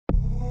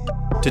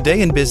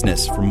Today in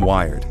Business from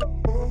Wired.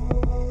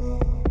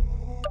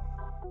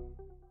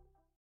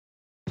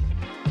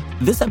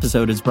 This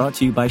episode is brought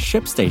to you by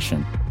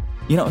ShipStation.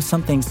 You know,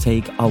 some things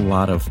take a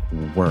lot of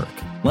work,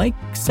 like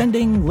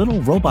sending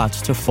little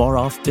robots to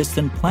far-off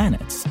distant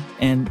planets.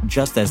 And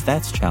just as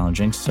that's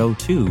challenging, so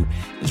too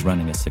is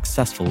running a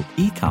successful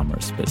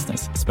e-commerce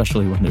business,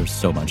 especially when there's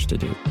so much to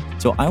do.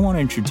 So I want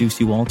to introduce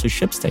you all to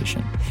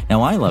ShipStation.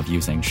 Now, I love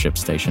using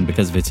ShipStation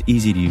because of its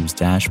easy-to-use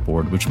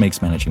dashboard, which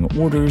makes managing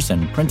orders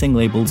and printing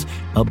labels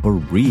a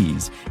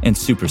breeze and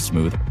super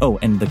smooth. Oh,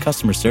 and the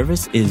customer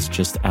service is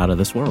just out of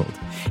this world.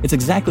 It's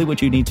exactly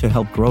what you need to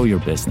help grow your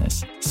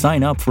business.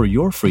 Sign up for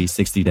your free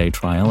 60-day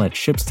trial at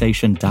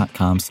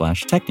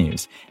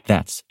shipstation.com/technews.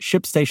 That's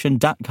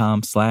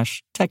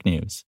shipstation.com/technews.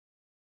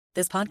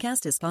 This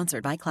podcast is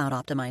sponsored by Cloud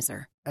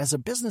Optimizer. As a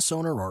business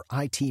owner or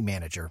IT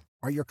manager,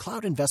 are your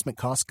cloud investment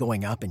costs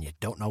going up and you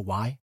don't know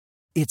why?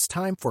 It's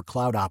time for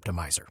Cloud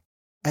Optimizer.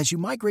 As you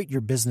migrate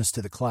your business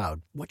to the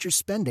cloud, what you're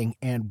spending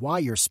and why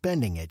you're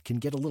spending it can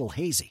get a little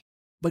hazy.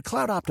 But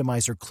Cloud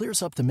Optimizer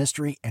clears up the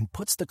mystery and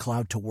puts the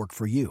cloud to work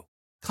for you.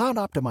 Cloud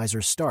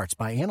Optimizer starts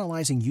by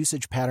analyzing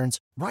usage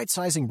patterns,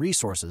 right-sizing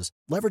resources,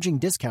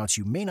 leveraging discounts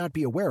you may not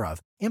be aware of,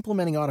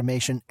 implementing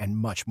automation, and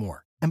much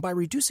more. And by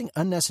reducing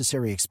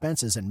unnecessary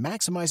expenses and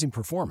maximizing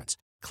performance,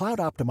 Cloud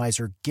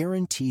Optimizer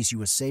guarantees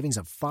you a savings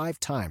of 5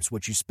 times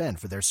what you spend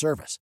for their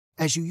service.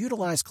 As you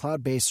utilize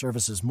cloud-based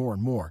services more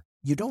and more,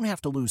 you don't have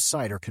to lose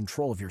sight or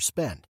control of your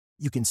spend.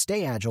 You can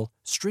stay agile,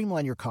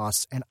 streamline your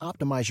costs, and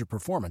optimize your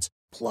performance,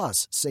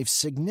 plus save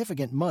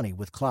significant money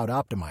with Cloud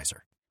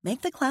Optimizer.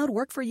 Make the cloud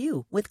work for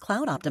you with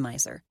Cloud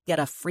Optimizer. Get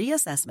a free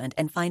assessment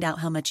and find out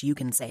how much you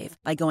can save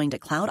by going to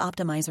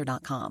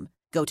cloudoptimizer.com.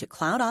 Go to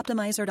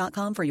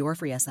cloudoptimizer.com for your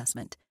free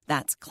assessment.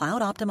 That's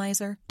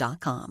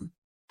cloudoptimizer.com.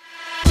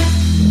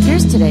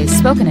 Here's today's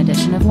spoken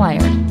edition of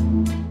Wired.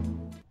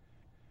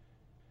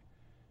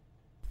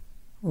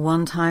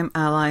 One-time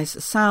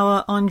allies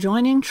sour on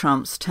joining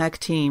Trump's tech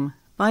team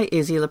by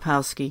Izzy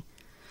Lepowski.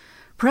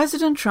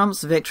 President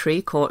Trump's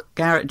victory caught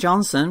Garrett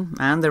Johnson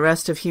and the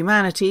rest of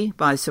humanity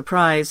by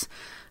surprise.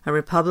 A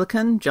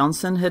Republican,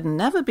 Johnson had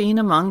never been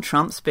among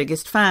Trump's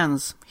biggest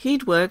fans.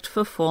 He'd worked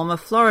for former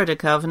Florida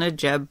Governor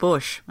Jeb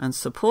Bush and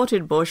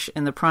supported Bush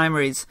in the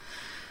primaries.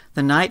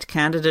 The night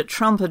candidate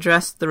Trump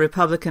addressed the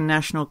Republican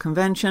National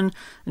Convention,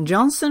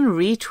 Johnson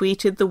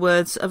retweeted the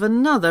words of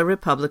another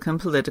Republican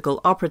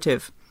political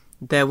operative.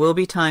 There will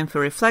be time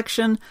for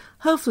reflection,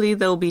 hopefully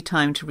there will be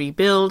time to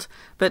rebuild,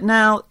 but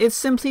now it's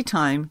simply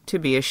time to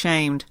be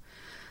ashamed.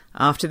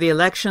 After the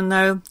election,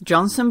 though,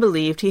 Johnson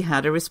believed he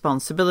had a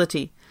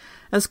responsibility.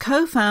 As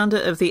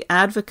co-founder of the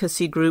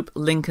advocacy group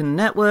Lincoln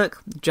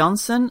Network,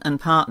 Johnson and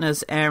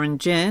partners Aaron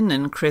Ginn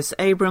and Chris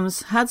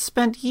Abrams had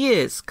spent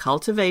years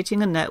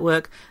cultivating a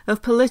network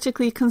of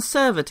politically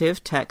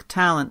conservative tech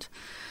talent.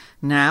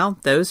 Now,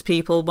 those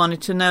people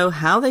wanted to know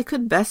how they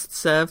could best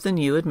serve the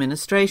new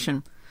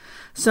administration.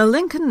 So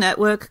Lincoln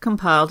Network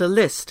compiled a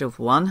list of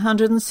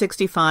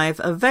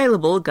 165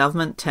 available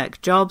government tech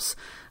jobs,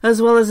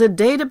 as well as a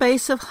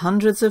database of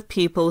hundreds of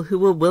people who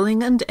were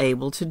willing and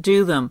able to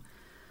do them.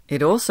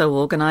 It also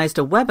organized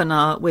a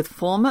webinar with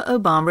former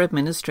Obama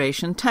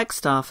administration tech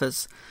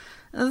staffers.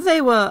 They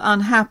were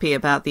unhappy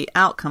about the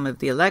outcome of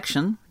the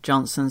election,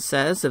 Johnson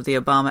says of the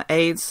Obama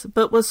aides,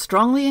 but was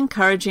strongly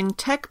encouraging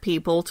tech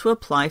people to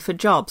apply for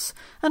jobs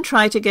and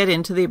try to get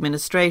into the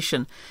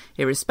administration,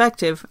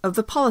 irrespective of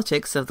the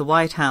politics of the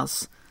White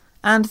House.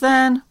 And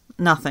then,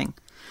 nothing.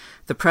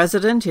 The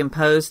president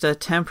imposed a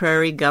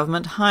temporary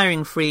government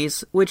hiring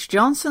freeze, which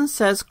Johnson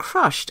says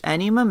crushed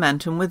any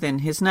momentum within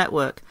his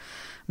network.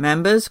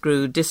 Members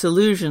grew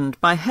disillusioned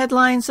by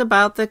headlines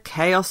about the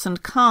chaos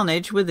and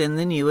carnage within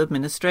the new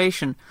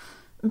administration.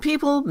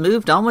 People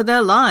moved on with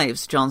their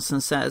lives,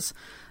 Johnson says.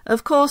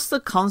 Of course, the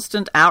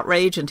constant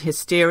outrage and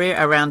hysteria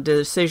around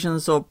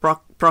decisions or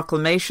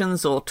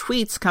proclamations or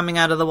tweets coming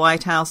out of the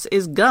White House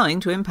is going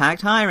to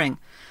impact hiring.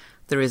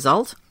 The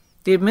result?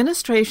 The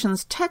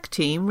administration's tech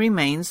team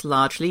remains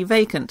largely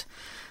vacant.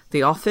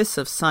 The Office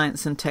of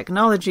Science and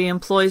Technology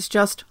employs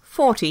just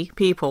 40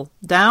 people,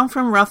 down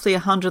from roughly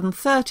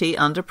 130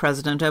 under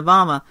President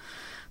Obama.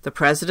 The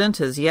president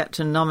has yet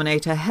to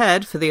nominate a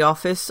head for the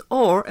office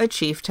or a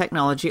chief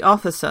technology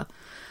officer.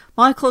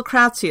 Michael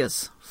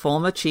Kratsius,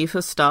 former chief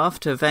of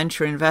staff to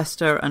venture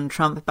investor and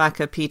Trump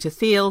backer Peter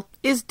Thiel,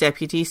 is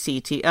deputy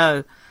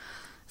CTO.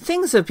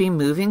 Things have been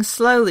moving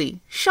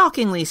slowly,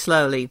 shockingly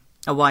slowly,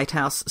 a White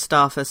House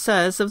staffer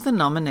says of the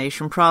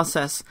nomination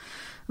process.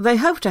 They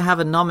hope to have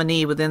a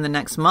nominee within the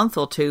next month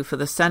or two for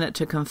the Senate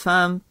to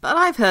confirm, but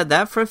I've heard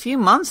that for a few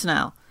months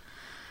now.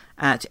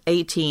 At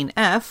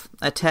 18F,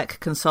 a tech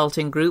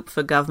consulting group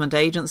for government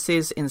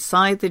agencies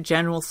inside the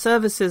General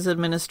Services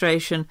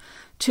Administration,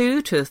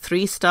 2 to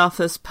 3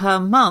 staffers per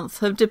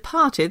month have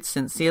departed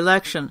since the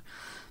election.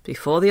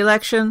 Before the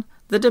election,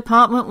 the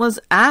department was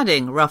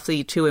adding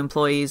roughly 2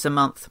 employees a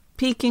month,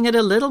 peaking at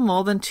a little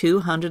more than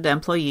 200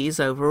 employees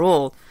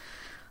overall.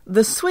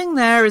 The swing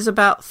there is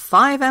about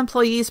 5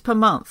 employees per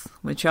month,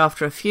 which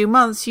after a few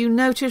months you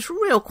notice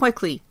real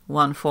quickly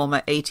one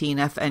former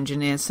 18F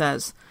engineer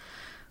says.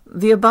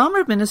 The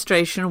Obama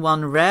administration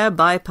won rare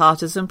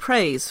bipartisan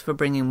praise for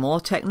bringing more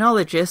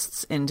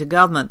technologists into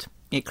government.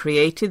 It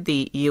created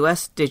the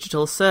U.S.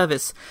 Digital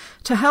Service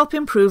to help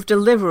improve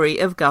delivery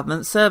of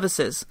government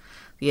services.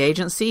 The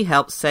agency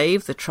helped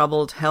save the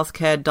troubled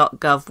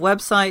healthcare.gov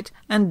website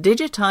and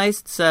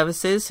digitized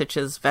services such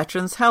as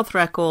veterans' health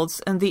records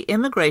and the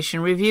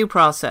immigration review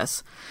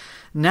process.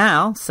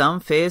 Now, some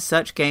fear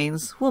such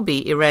gains will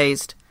be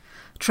erased.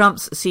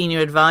 Trump's senior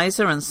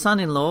advisor and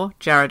son-in-law,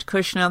 Jared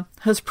Kushner,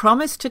 has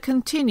promised to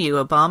continue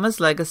Obama's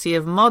legacy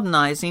of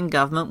modernizing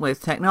government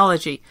with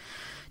technology.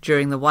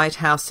 During the White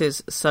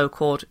House's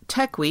so-called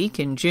Tech Week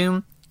in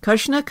June,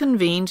 Kushner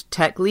convened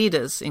tech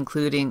leaders,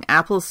 including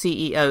Apple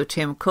CEO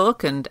Tim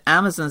Cook and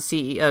Amazon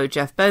CEO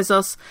Jeff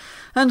Bezos,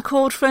 and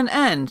called for an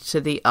end to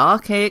the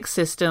archaic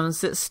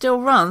systems that still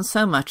run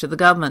so much of the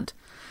government.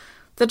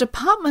 The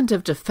Department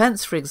of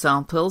Defense, for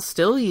example,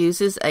 still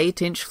uses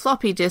 8-inch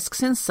floppy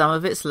disks in some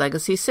of its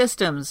legacy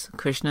systems,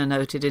 Kushner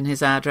noted in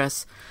his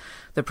address.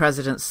 The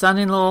president's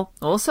son-in-law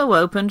also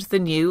opened the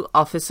new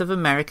Office of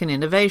American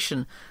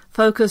Innovation,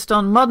 focused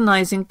on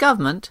modernizing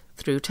government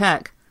through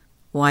tech.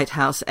 White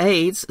House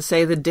aides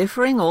say the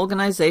differing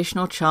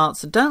organizational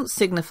charts don't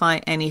signify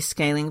any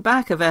scaling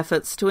back of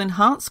efforts to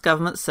enhance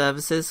government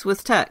services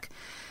with tech.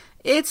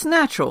 It's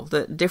natural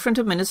that different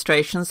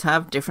administrations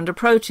have different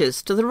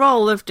approaches to the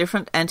role of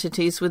different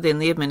entities within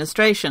the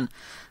administration,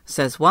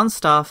 says one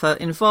staffer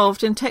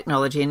involved in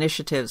technology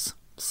initiatives.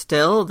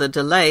 Still, the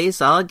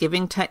delays are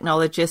giving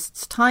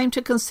technologists time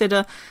to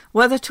consider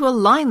whether to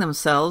align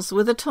themselves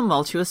with a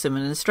tumultuous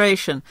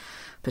administration,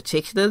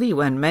 particularly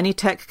when many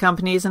tech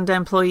companies and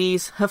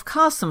employees have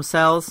cast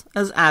themselves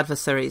as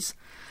adversaries.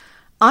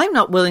 I'm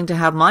not willing to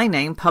have my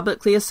name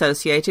publicly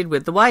associated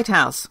with the White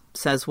House,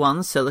 says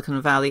one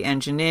Silicon Valley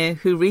engineer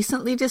who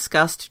recently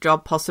discussed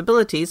job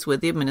possibilities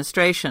with the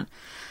administration.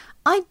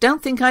 I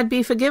don't think I'd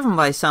be forgiven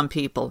by some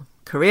people.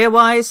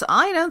 Career-wise,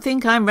 I don't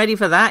think I'm ready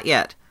for that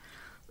yet.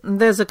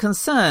 There's a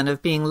concern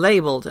of being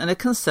labelled and a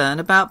concern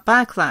about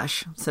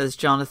backlash, says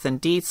Jonathan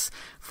Dietz,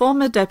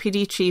 former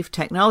Deputy Chief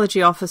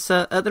Technology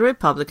Officer at the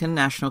Republican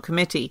National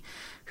Committee,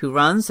 who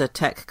runs a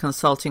tech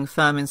consulting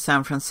firm in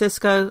San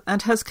Francisco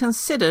and has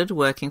considered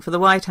working for the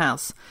White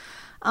House.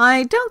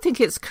 I don't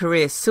think it's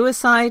career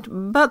suicide,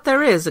 but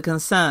there is a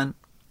concern.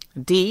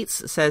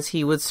 Dietz says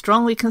he would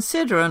strongly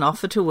consider an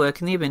offer to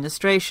work in the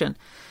administration.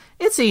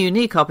 It's a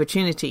unique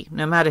opportunity,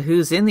 no matter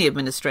who's in the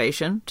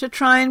administration, to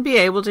try and be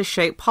able to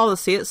shape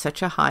policy at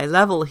such a high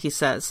level, he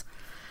says.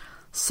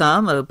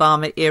 Some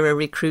Obama-era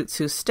recruits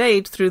who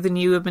stayed through the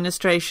new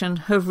administration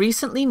have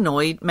recently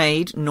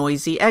made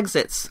noisy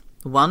exits.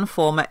 One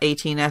former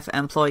 18F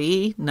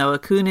employee, Noah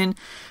Kunin,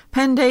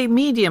 penned a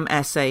Medium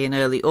essay in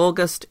early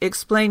August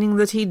explaining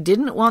that he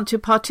didn't want to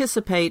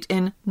participate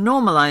in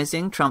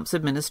normalizing Trump's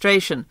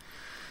administration.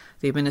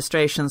 The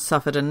administration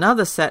suffered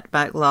another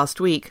setback last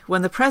week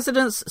when the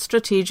President's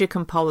Strategic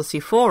and Policy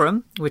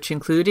Forum, which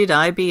included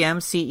IBM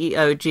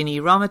CEO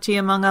Ginni Rometty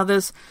among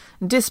others,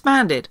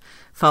 disbanded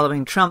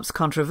following Trump's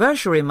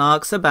controversial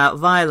remarks about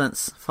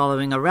violence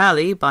following a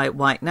rally by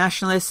white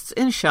nationalists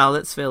in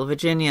Charlottesville,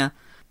 Virginia.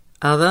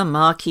 Other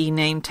marquee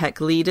name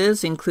tech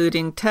leaders,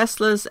 including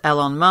Tesla's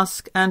Elon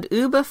Musk and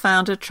Uber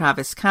founder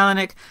Travis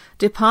Kalanick,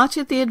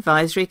 departed the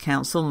advisory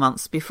council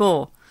months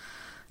before.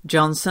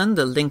 Johnson,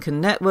 the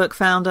Lincoln Network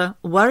founder,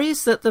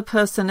 worries that the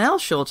personnel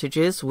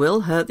shortages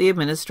will hurt the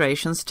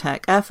administration's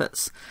tech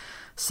efforts.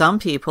 Some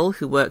people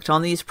who worked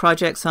on these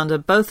projects under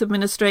both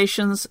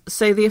administrations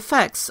say the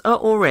effects are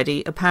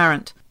already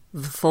apparent.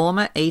 The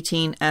former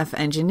 18F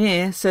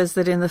engineer says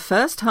that in the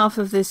first half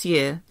of this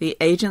year, the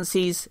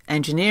agency's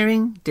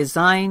engineering,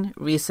 design,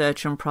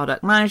 research and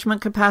product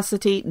management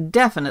capacity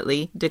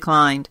definitely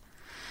declined.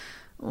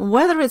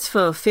 Whether it's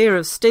for fear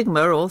of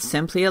stigma or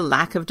simply a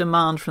lack of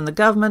demand from the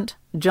government,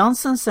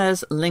 Johnson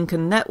says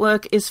Lincoln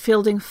Network is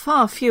fielding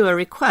far fewer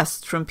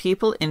requests from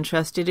people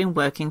interested in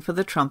working for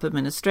the Trump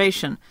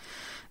administration.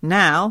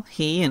 Now,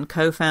 he and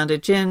co-founder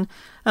Jin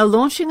are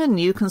launching a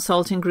new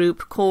consulting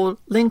group called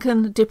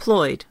Lincoln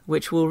Deployed,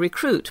 which will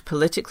recruit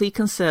politically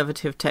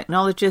conservative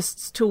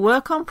technologists to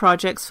work on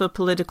projects for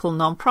political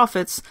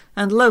nonprofits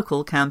and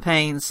local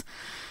campaigns.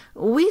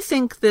 We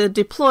think the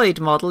deployed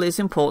model is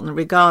important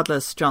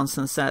regardless,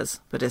 Johnson says,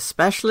 but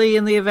especially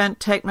in the event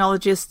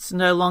technologists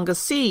no longer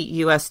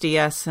see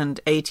USDS and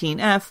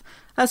 18F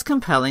as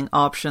compelling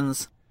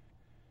options.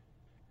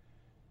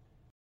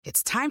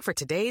 It's time for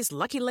today's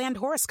Lucky Land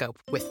horoscope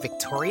with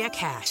Victoria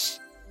Cash.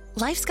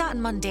 Life's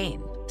gotten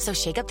mundane, so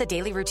shake up the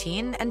daily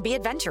routine and be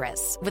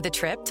adventurous with a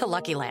trip to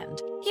Lucky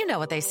Land. You know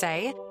what they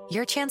say,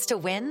 your chance to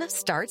win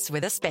starts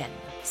with a spin.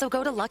 So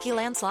go to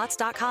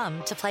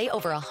LuckyLandSlots.com to play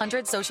over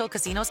 100 social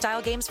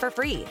casino-style games for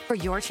free for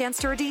your chance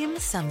to redeem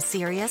some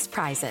serious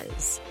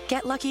prizes.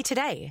 Get lucky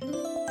today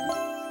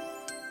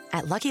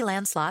at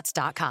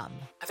LuckyLandSlots.com.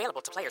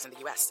 Available to players in the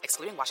U.S.,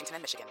 excluding Washington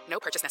and Michigan. No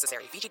purchase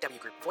necessary. VGW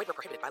Group. Void where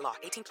prohibited by law.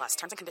 18+.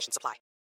 Terms and conditions apply.